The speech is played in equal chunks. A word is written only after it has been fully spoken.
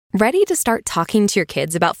Ready to start talking to your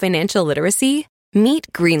kids about financial literacy?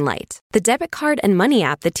 Meet Greenlight, the debit card and money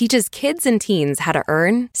app that teaches kids and teens how to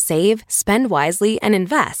earn, save, spend wisely, and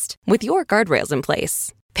invest with your guardrails in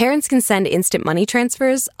place. Parents can send instant money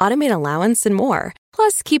transfers, automate allowance, and more.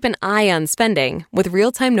 Plus, keep an eye on spending with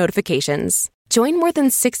real-time notifications. Join more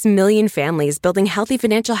than 6 million families building healthy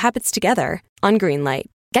financial habits together on Greenlight.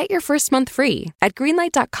 Get your first month free at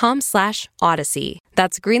greenlight.com/Odyssey.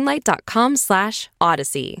 That's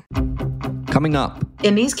greenlight.com/Odyssey. Coming up.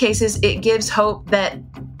 In these cases, it gives hope that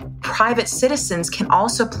private citizens can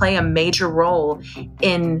also play a major role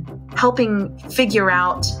in helping figure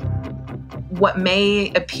out what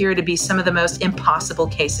may appear to be some of the most impossible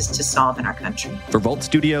cases to solve in our country. For Volt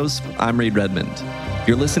Studios, I'm Reed Redmond.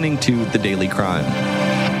 You're listening to The Daily Crime.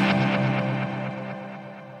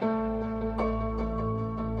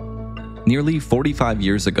 Nearly 45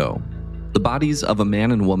 years ago, the bodies of a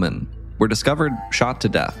man and woman were discovered shot to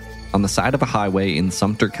death on the side of a highway in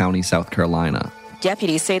Sumter County, South Carolina.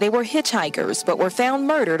 Deputies say they were hitchhikers, but were found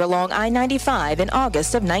murdered along I-95 in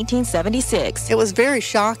August of 1976. It was very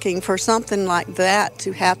shocking for something like that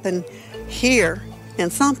to happen here in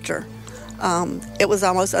Sumter. It was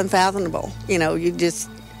almost unfathomable. You know, you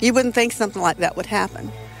wouldn't think something like that would happen.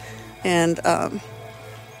 And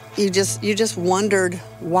you just wondered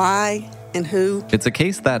why and who. It's a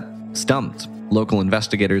case that stumped local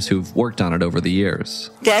investigators who've worked on it over the years.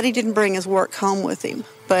 Daddy didn't bring his work home with him,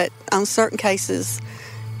 but on certain cases,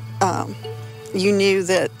 you knew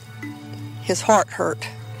that his heart hurt.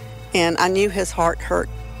 And I knew his heart hurt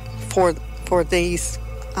for these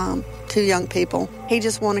two young people. He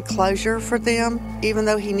just wanted closure for them, even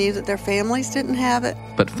though he knew that their families didn't have it.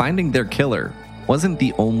 But finding their killer wasn't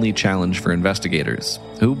the only challenge for investigators,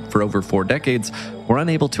 who, for over 4 decades, were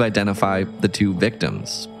unable to identify the two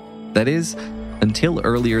victims. That is, until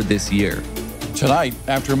earlier this year. Tonight,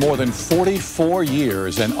 after more than 44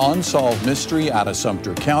 years, an unsolved mystery out of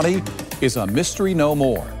Sumter County is a mystery no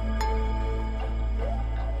more.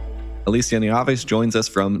 Alicia Nieves joins us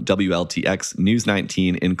from WLTX News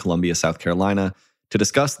 19 in Columbia, South Carolina, to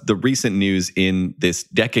discuss the recent news in this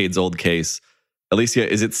decades-old case.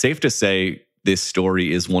 Alicia, is it safe to say this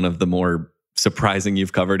story is one of the more surprising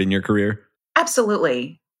you've covered in your career?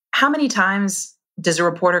 Absolutely. How many times does a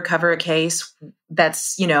reporter cover a case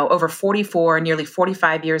that's, over 44, nearly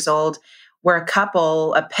 45 years old, where a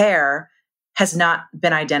couple, a pair, has not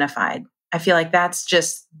been identified? I feel like that's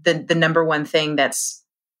just the number one thing that's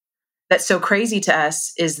so crazy to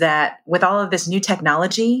us, is that with all of this new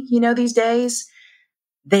technology, these days,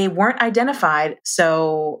 they weren't identified.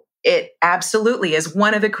 So it absolutely is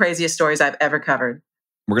one of the craziest stories I've ever covered.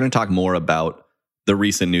 We're going to talk more about the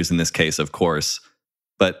recent news in this case, of course.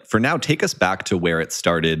 But for now, take us back to where it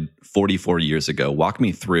started 44 years ago. Walk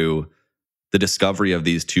me through the discovery of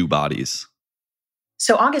these two bodies.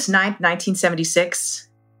 So August 9th, 1976,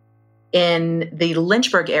 in the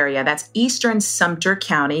Lynchburg area, that's eastern Sumter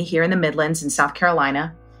County here in the Midlands in South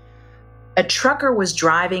Carolina, a trucker was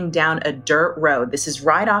driving down a dirt road. This is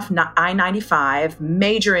right off I-95,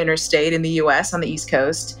 major interstate in the U.S. on the East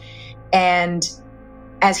Coast. And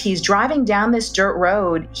as he's driving down this dirt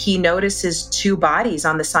road, he notices two bodies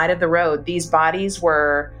on the side of the road. These bodies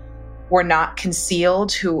were not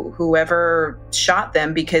concealed, whoever shot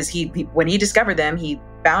them, because when he discovered them, he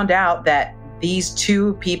found out that these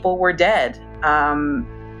two people were dead.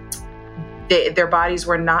 Their bodies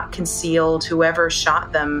were not concealed. Whoever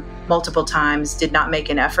shot them multiple times did not make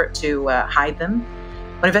an effort to hide them.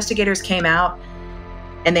 When investigators came out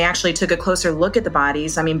and they actually took a closer look at the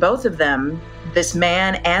bodies, both of them, this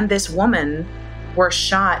man and this woman, were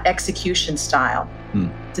shot execution style.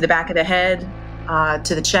 To the back of the head,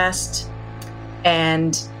 to the chest.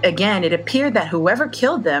 And again, it appeared that whoever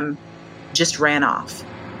killed them just ran off.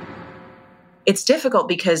 It's difficult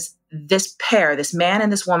because this pair, this man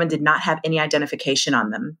and this woman, did not have any identification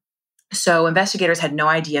on them. So investigators had no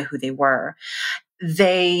idea who they were.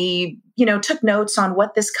 They, took notes on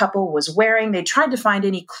what this couple was wearing. They tried to find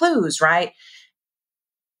any clues, right?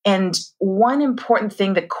 And one important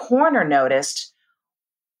thing the coroner noticed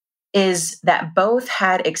is that both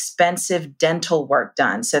had expensive dental work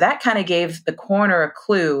done. So that kind of gave the coroner a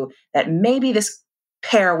clue that maybe this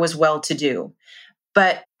pair was well-to-do.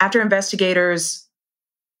 But after investigators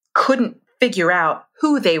couldn't figure out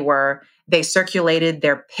who they were, they circulated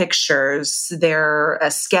their pictures, a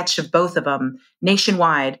sketch of both of them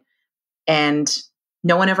nationwide, and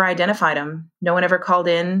no one ever identified them. No one ever called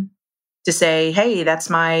in to say, hey, that's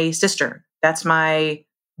my sister, that's my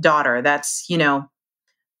daughter,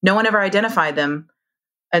 no one ever identified them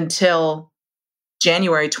until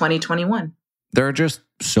January 2021. There are just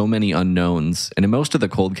so many unknowns. And in most of the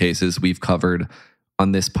cold cases we've covered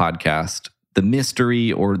on this podcast, the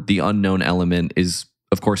mystery or the unknown element is,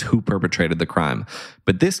 of course, who perpetrated the crime.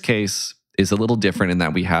 But this case is a little different in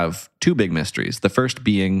that we have two big mysteries. The first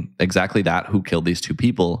being exactly that, who killed these two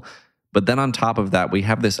people. But then on top of that, we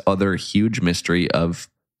have this other huge mystery of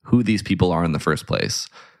who these people are in the first place.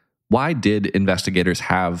 Why did investigators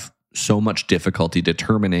have so much difficulty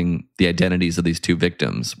determining the identities of these two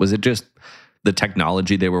victims? Was it just the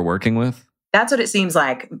technology they were working with? That's what it seems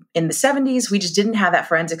like. In the 70s, we just didn't have that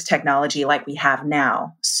forensics technology like we have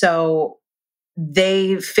now. So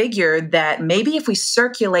they figured that maybe if we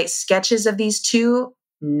circulate sketches of these two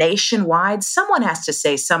nationwide, someone has to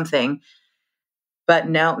say something. But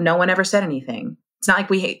no one ever said anything. It's not like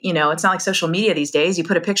it's not like social media these days. You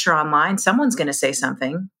put a picture online, someone's going to say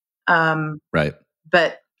something. Right.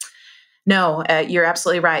 But no, you're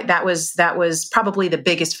absolutely right. That was probably the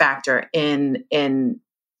biggest factor in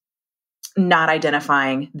not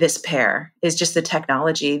identifying this pair, is just the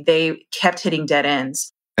technology. They kept hitting dead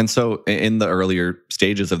ends. And so in the earlier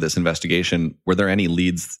stages of this investigation, were there any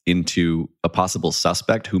leads into a possible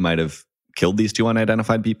suspect who might have killed these two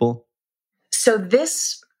unidentified people? So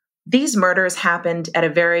these murders happened at a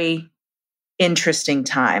very interesting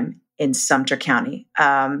time in Sumter County.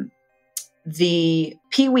 The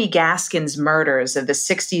Pee Wee Gaskins murders of the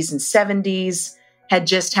 60s and 70s had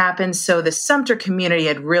just happened. So the Sumter community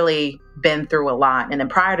had really been through a lot. And then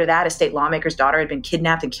prior to that, a state lawmaker's daughter had been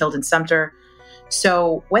kidnapped and killed in Sumter.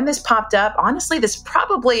 So when this popped up, honestly, this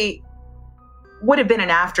probably would have been an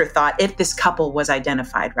afterthought if this couple was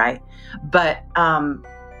identified, right? But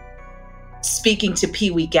speaking to Pee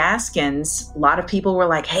Wee Gaskins, a lot of people were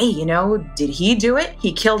like, hey, did he do it?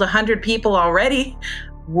 He killed 100 people already.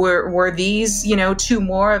 Were these, two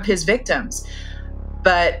more of his victims?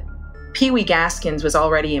 But Pee Wee Gaskins was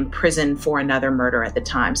already in prison for another murder at the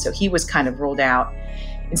time, so he was kind of ruled out.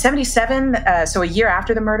 In 77, so a year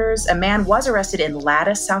after the murders, a man was arrested in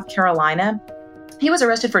Lattice, South Carolina. He was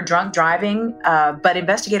arrested for drunk driving, but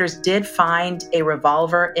investigators did find a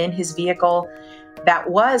revolver in his vehicle that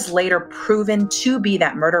was later proven to be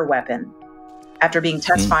that murder weapon after being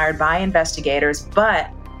test fired by investigators, but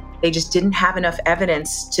they just didn't have enough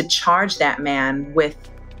evidence to charge that man with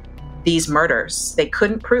these murders. They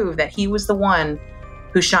couldn't prove that he was the one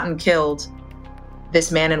who shot and killed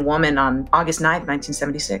this man and woman on August 9th,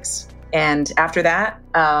 1976. And after that,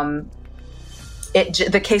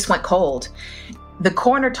 the case went cold. The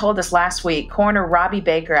coroner told us last week, Coroner Robbie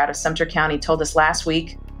Baker out of Sumter County told us last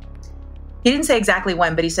week, he didn't say exactly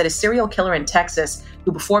when, but he said a serial killer in Texas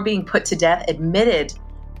who, before being put to death, admitted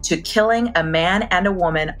to killing a man and a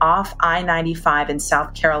woman off I-95 in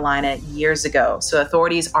South Carolina years ago. So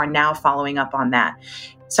authorities are now following up on that.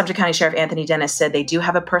 Sumter County Sheriff Anthony Dennis said they do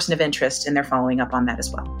have a person of interest and they're following up on that as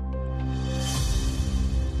well.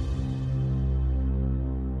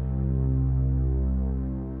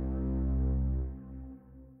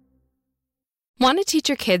 Want to teach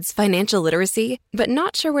your kids financial literacy, but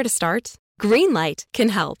not sure where to start? Greenlight can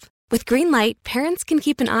help. With Greenlight, parents can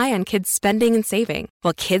keep an eye on kids' spending and saving,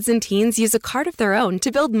 while kids and teens use a card of their own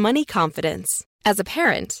to build money confidence. As a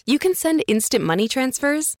parent, you can send instant money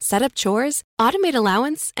transfers, set up chores, automate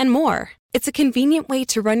allowance, and more. It's a convenient way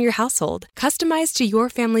to run your household, customized to your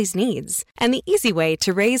family's needs, and the easy way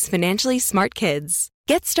to raise financially smart kids.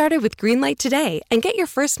 Get started with Greenlight today and get your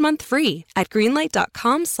first month free at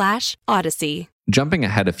greenlight.com/Odyssey. Jumping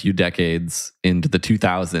ahead a few decades into the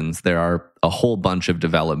 2000s, there are a whole bunch of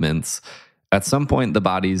developments. At some point, the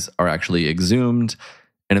bodies are actually exhumed,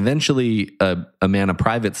 and eventually a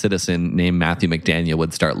private citizen named Matthew McDaniel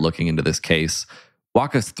would start looking into this case.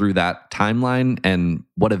 Walk us through that timeline and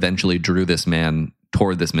what eventually drew this man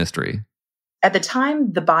toward this mystery. At the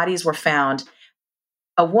time the bodies were found,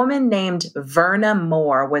 a woman named Verna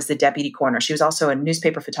Moore was the deputy coroner. She was also a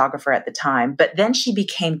newspaper photographer at the time, but then she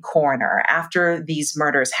became coroner after these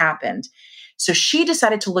murders happened. So she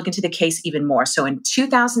decided to look into the case even more. So in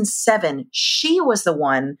 2007, she was the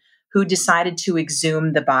one who decided to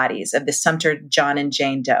exhume the bodies of the Sumter John and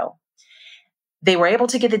Jane Doe. They were able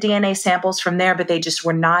to get the DNA samples from there, but they just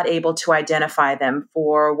were not able to identify them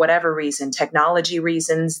for whatever reason, technology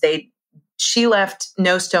reasons. She left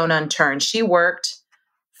no stone unturned. She worked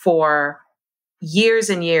for years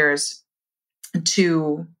and years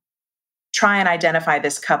to try and identify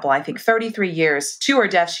this couple. I think 33 years, to her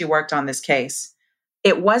death, she worked on this case.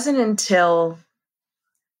 It wasn't until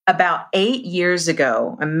about 8 years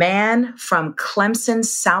ago, a man from Clemson,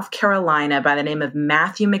 South Carolina, by the name of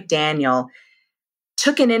Matthew McDaniel,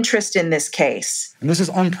 took an interest in this case. And this is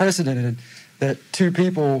unprecedented that two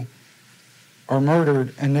people are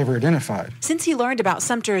murdered and never identified. Since he learned about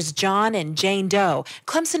Sumter's John and Jane Doe,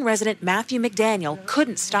 Clemson resident Matthew McDaniel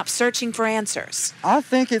couldn't stop searching for answers. I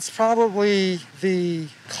think it's probably the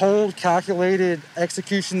cold, calculated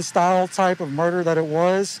execution style type of murder that it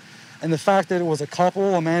was, and the fact that it was a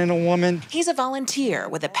couple, a man and a woman. He's a volunteer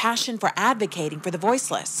with a passion for advocating for the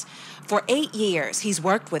voiceless. For 8 years, he's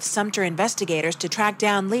worked with Sumter investigators to track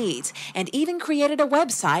down leads and even created a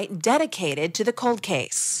website dedicated to the cold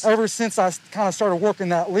case. Ever since I kind of started working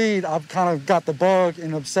that lead, I've kind of got the bug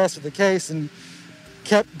and obsessed with the case and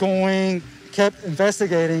kept going, kept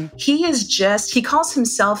investigating. He calls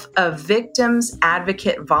himself a victims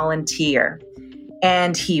advocate volunteer.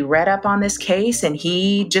 And he read up on this case and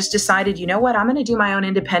he just decided, you know what, I'm going to do my own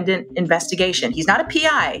independent investigation. He's not a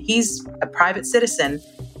PI, he's a private citizen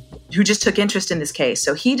who just took interest in this case.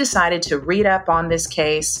 So he decided to read up on this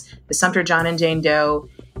case, the Sumter John and Jane Doe.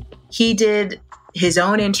 He did his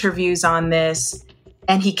own interviews on this,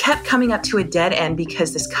 and he kept coming up to a dead end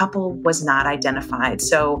because this couple was not identified.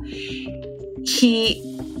 So he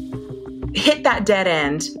hit that dead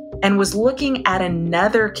end and was looking at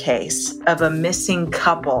another case of a missing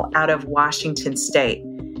couple out of Washington State.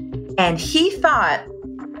 And he thought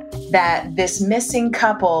that this missing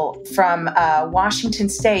couple from Washington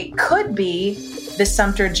State could be the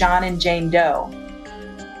Sumter John and Jane Doe.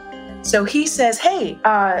 So he says, hey,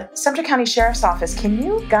 Sumter County Sheriff's Office, can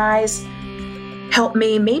you guys help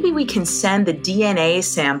me? Maybe we can send the DNA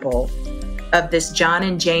sample of this John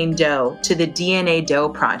and Jane Doe to the DNA Doe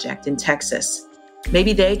Project in Texas.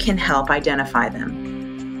 Maybe they can help identify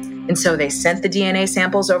them. And so they sent the DNA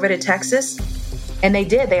samples over to Texas. And they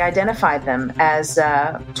did. They identified them as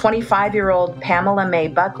 25-year-old Pamela Mae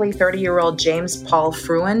Buckley, 30-year-old James Paul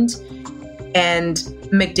Fruand. And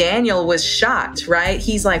McDaniel was shocked, right?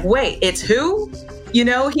 He's like, wait, it's who? You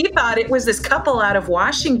know, he thought it was this couple out of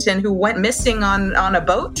Washington who went missing on a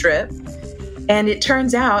boat trip. And it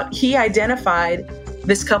turns out he identified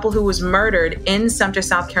this couple who was murdered in Sumter,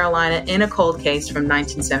 South Carolina in a cold case from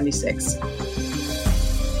 1976.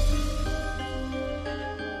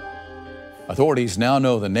 Authorities now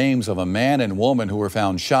know the names of a man and woman who were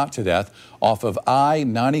found shot to death off of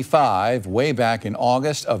I-95 way back in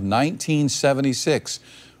August of 1976.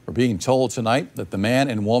 We're being told tonight that the man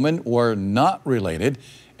and woman were not related,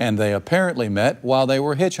 and they apparently met while they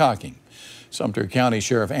were hitchhiking. Sumter County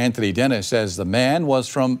Sheriff Anthony Dennis says the man was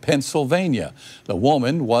from Pennsylvania. The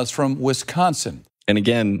woman was from Wisconsin. And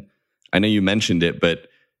again, I know you mentioned it, but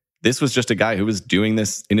this was just a guy who was doing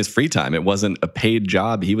this in his free time. It wasn't a paid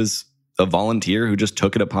job. He was a volunteer who just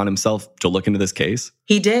took it upon himself to look into this case?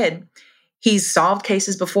 He did. He's solved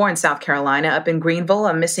cases before in South Carolina, up in Greenville,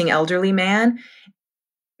 a missing elderly man.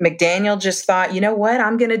 McDaniel just thought, you know what,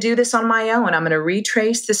 I'm going to do this on my own. I'm going to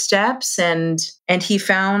retrace the steps. And he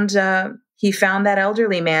found that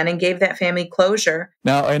elderly man and gave that family closure.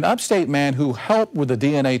 Now, an upstate man who helped with the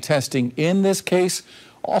DNA testing in this case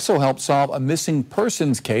also helped solve a missing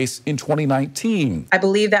persons case in 2019. I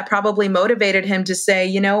believe that probably motivated him to say,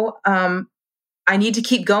 you know, I need to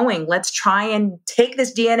keep going. Let's try and take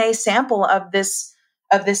this DNA sample of this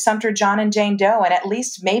Sumter John and Jane Doe, and at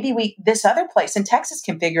least maybe this other place in Texas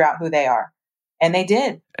can figure out who they are. And they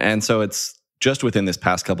did. And so it's just within this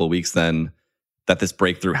past couple of weeks then that this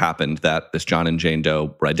breakthrough happened, that this John and Jane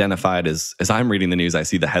Doe were identified. As I'm reading the news, I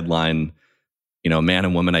see the headline, you know, man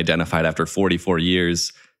and woman identified after 44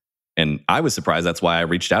 years. And I was surprised. That's why I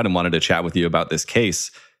reached out and wanted to chat with you about this case.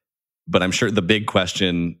 But I'm sure the big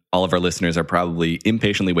question all of our listeners are probably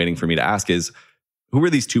impatiently waiting for me to ask is, who were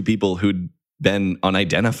these two people who'd been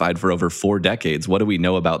unidentified for over 4 decades? What do we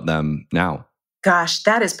know about them now? Gosh,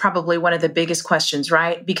 that is probably one of the biggest questions,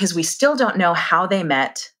 right? Because we still don't know how they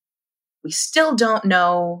met. We still don't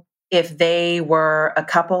know if they were a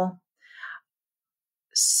couple.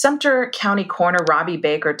 Sumter County Coroner Robbie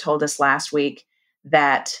Baker told us last week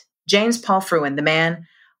that James Paul Fruand, the man,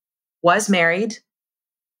 was married.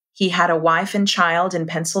 He had a wife and child in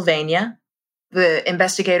Pennsylvania. The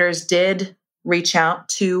investigators did reach out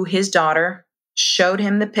to his daughter, showed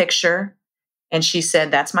him the picture, and she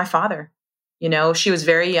said, "That's my father." You know, she was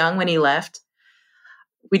very young when he left.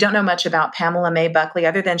 We don't know much about Pamela Mae Buckley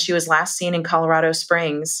other than she was last seen in Colorado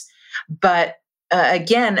Springs. But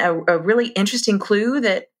again, a really interesting clue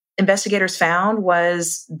that investigators found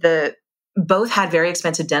was both had very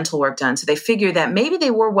expensive dental work done. So they figured that maybe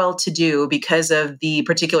they were well-to-do because of the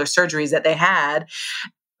particular surgeries that they had.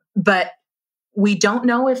 But we don't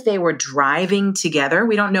know if they were driving together.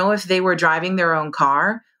 We don't know if they were driving their own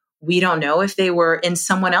car. We don't know if they were in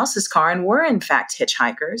someone else's car and were, in fact,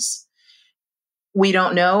 hitchhikers. We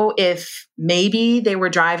don't know if maybe they were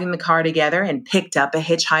driving the car together and picked up a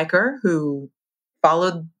hitchhiker who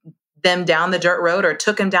followed them down the dirt road or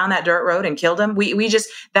took them down that dirt road and killed them.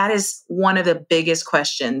 That is one of the biggest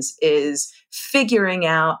questions, is figuring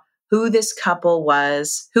out who this couple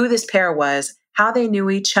was, who this pair was, how they knew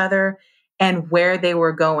each other, and where they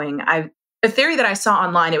were going. A theory that I saw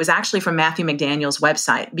online, it was actually from Matthew McDaniel's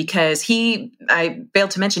website, because I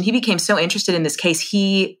failed to mention, he became so interested in this case,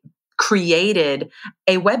 he created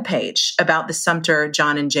a webpage about the Sumter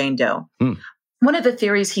John and Jane Doe. One of the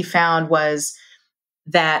theories he found was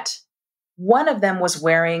that one of them was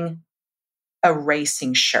wearing a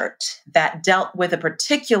racing shirt that dealt with a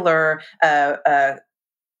particular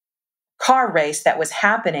car race that was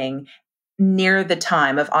happening near the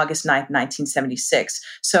time of August 9th, 1976.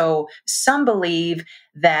 So some believe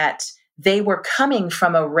that they were coming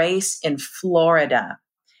from a race in Florida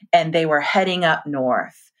and they were heading up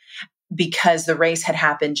north because the race had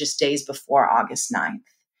happened just days before August 9th.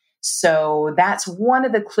 So that's one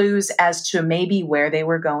of the clues as to maybe where they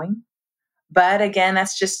were going. But again,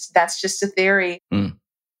 that's just a theory.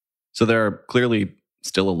 So there are clearly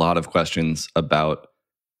still a lot of questions about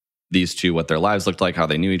these two, what their lives looked like, how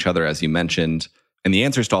they knew each other, as you mentioned. And the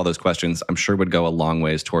answers to all those questions, I'm sure, would go a long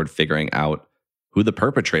ways toward figuring out who the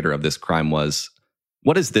perpetrator of this crime was.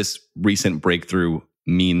 What does this recent breakthrough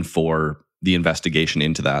mean for the investigation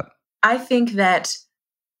into that? I think that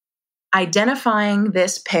identifying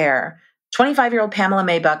this pair, 25-year-old Pamela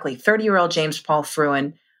Mae Buckley, 30-year-old James Paul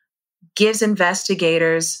Fruin, gives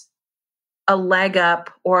investigators a leg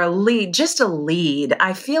up or a lead, just a lead.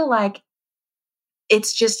 I feel like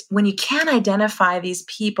it's just, when you can't identify these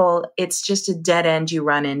people, it's just a dead end you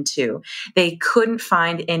run into. They couldn't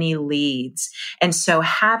find any leads. And so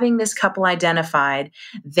having this couple identified,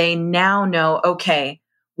 they now know, okay,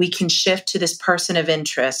 we can shift to this person of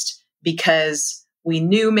interest because we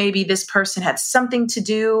knew maybe this person had something to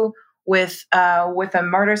do with a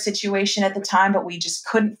murder situation at the time, but we just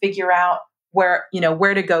couldn't figure out where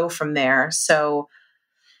to go from there. So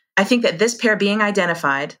I think that this pair being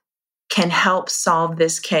identified can help solve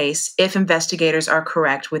this case if investigators are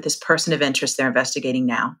correct with this person of interest they're investigating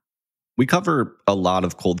now. We cover a lot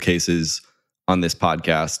of cold cases on this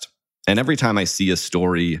podcast, and every time I see a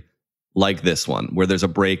story like this one, where there's a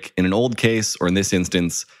break in an old case, or in this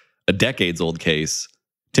instance, a decades-old case,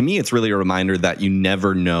 to me, it's really a reminder that you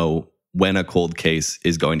never know when a cold case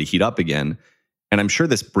is going to heat up again. And I'm sure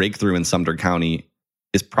this breakthrough in Sumter County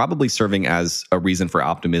is probably serving as a reason for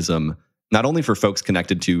optimism, not only for folks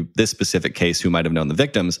connected to this specific case who might have known the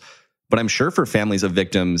victims, but I'm sure for families of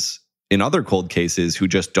victims in other cold cases who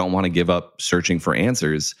just don't want to give up searching for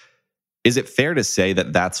answers. Is it fair to say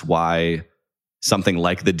that that's why something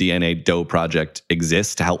like the DNA Doe Project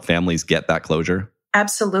exists, to help families get that closure?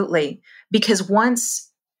 Absolutely. Because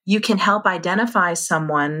once you can help identify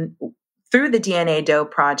someone through the DNA Doe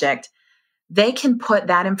Project, they can put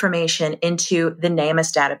that information into the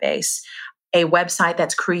NamUs database, a website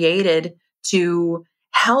that's created to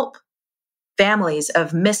help families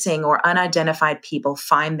of missing or unidentified people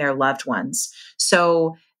find their loved ones.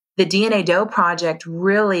 So the DNA Doe Project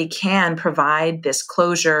really can provide this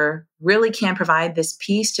closure, really can provide this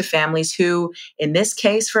peace to families who, in this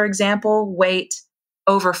case, for example, wait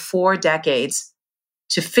over 4 decades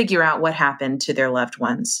to figure out what happened to their loved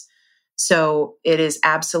ones. So it is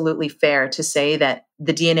absolutely fair to say that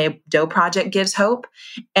the DNA Doe Project gives hope.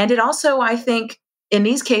 And it also, I think, in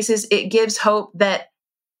these cases, it gives hope that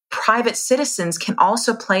private citizens can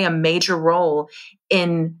also play a major role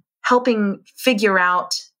in helping figure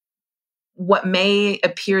out what may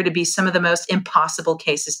appear to be some of the most impossible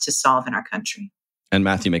cases to solve in our country. And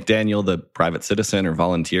Matthew McDaniel, the private citizen or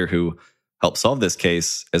volunteer who helped solve this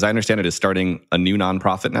case, as I understand it, is starting a new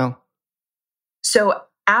nonprofit now? So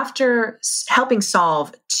after helping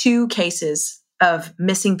solve 2 cases of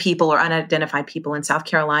missing people or unidentified people in South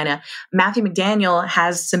Carolina, Matthew McDaniel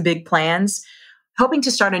has some big plans, hoping to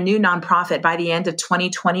start a new nonprofit by the end of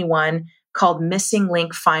 2021 called Missing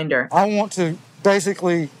Link Finder. I want to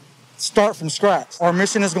basically start from scratch. Our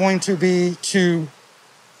mission is going to be to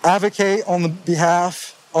advocate on the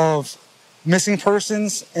behalf of missing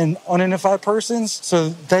persons and unidentified persons, so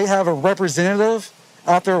they have a representative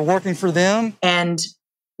out there working for them. And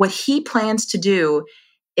what he plans to do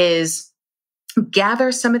is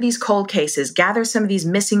gather some of these cold cases, gather some of these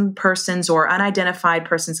missing persons or unidentified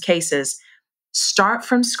persons cases, start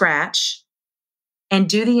from scratch, and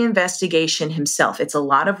do the investigation himself. It's a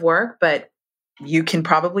lot of work, but you can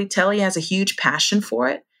probably tell he has a huge passion for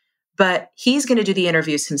it. But he's going to do the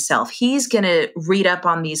interviews himself. He's going to read up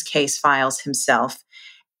on these case files himself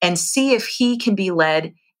and see if he can be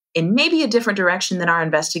led in maybe a different direction than our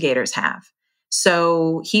investigators have.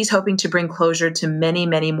 So he's hoping to bring closure to many,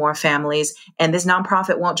 many more families. And this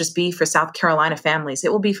nonprofit won't just be for South Carolina families.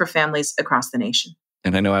 It will be for families across the nation.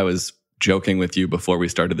 And I know I was joking with you before we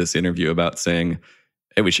started this interview about saying,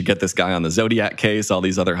 hey, we should get this guy on the Zodiac case, all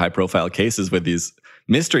these other high-profile cases with these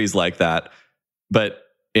mysteries like that. But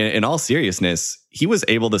in all seriousness, he was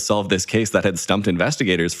able to solve this case that had stumped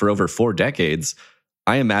investigators for over 4 decades.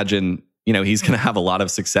 I imagine, he's going to have a lot of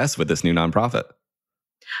success with this new nonprofit.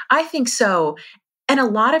 I think so. And a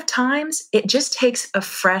lot of times it just takes a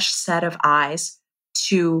fresh set of eyes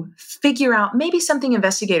to figure out maybe something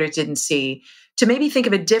investigators didn't see, to maybe think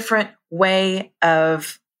of a different way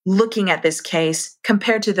of looking at this case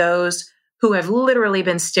compared to those who have literally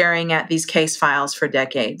been staring at these case files for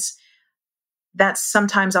decades. That's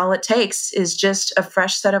sometimes all it takes is just a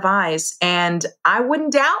fresh set of eyes. And I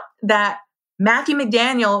wouldn't doubt that Matthew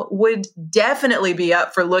McDaniel would definitely be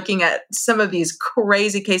up for looking at some of these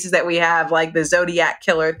crazy cases that we have, like the Zodiac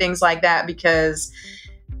killer, things like that, because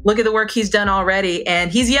look at the work he's done already.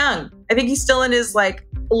 And he's young. I think he's still in his late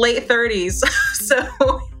 30s.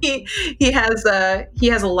 So he has a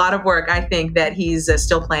lot of work, I think, that he's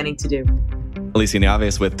still planning to do. Alicia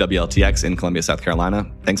Nieves with WLTX in Columbia, South Carolina.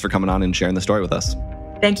 Thanks for coming on and sharing the story with us.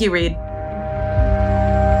 Thank you, Reed.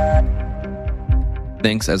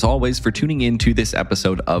 Thanks, as always, for tuning in to this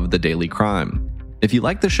episode of The Daily Crime. If you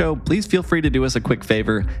like the show, please feel free to do us a quick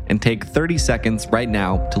favor and take 30 seconds right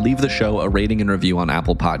now to leave the show a rating and review on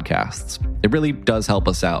Apple Podcasts. It really does help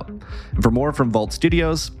us out. And for more from Vault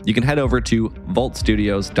Studios, you can head over to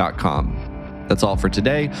vaultstudios.com. That's all for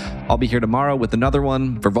today. I'll be here tomorrow with another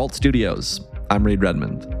one for Vault Studios. I'm Reed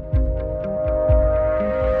Redmond.